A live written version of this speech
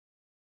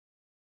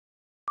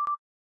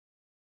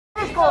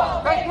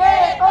Francisco, te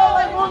quiere todo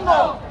el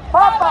mundo.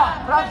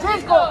 Papa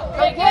Francisco,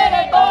 te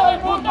quiere todo el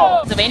mundo.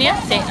 Pennsylvania,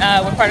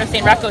 we're part of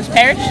St. Rocco's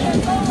parish,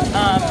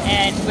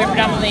 and we're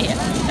predominantly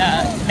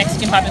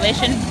Mexican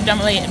population,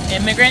 predominantly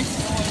immigrants,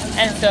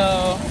 and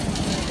so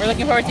we're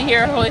looking forward to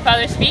hear our Holy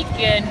Father speak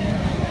and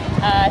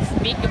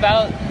speak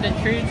about the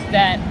truths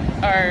that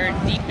are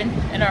deep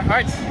in our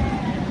hearts.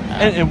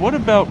 And what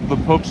about the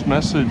Pope's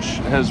message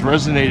has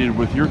resonated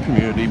with your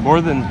community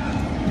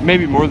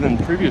maybe more than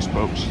previous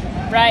popes?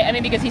 Right. I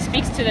mean, because he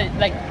speaks to the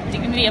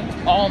dignity of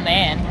all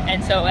man,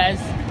 and so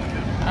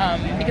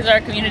because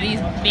our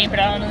communities being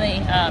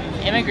predominantly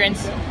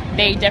immigrants,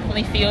 they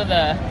definitely feel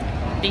the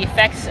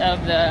effects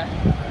of the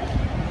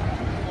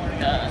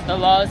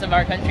laws of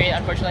our country,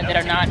 unfortunately, that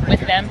are not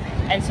with them.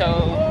 And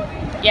so,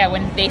 yeah,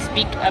 when they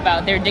speak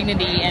about their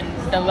dignity and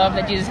the love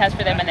that Jesus has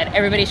for them, and that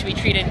everybody should be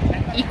treated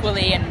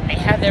equally, and they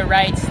have their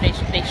rights, they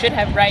should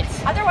have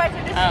rights. Otherwise,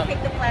 we just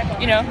pick the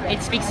flag. You know,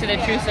 it speaks to the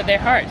truths of their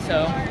heart.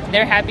 So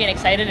they're happy and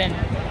excited, and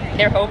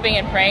they're hoping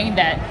and praying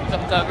that the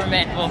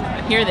government will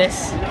hear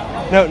this.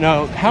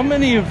 No. How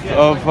many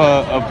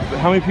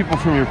how many people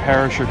from your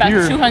parish are here?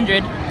 About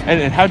 200.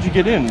 And how'd you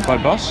get in? By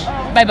bus?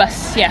 By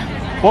bus, yeah.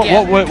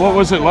 What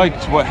was it like?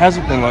 What has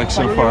it been like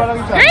so far?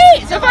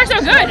 Great! So far so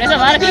good. There's a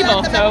lot of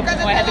people, so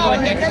I had to go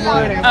in here.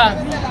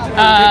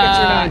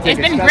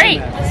 It's been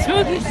great.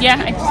 Smooth. Yeah,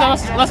 I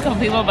lost a couple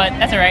people, but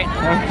that's all right.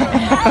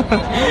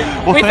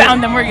 Well, we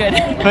found them. We're good.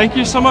 Thank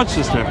you so much,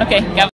 sister. Okay.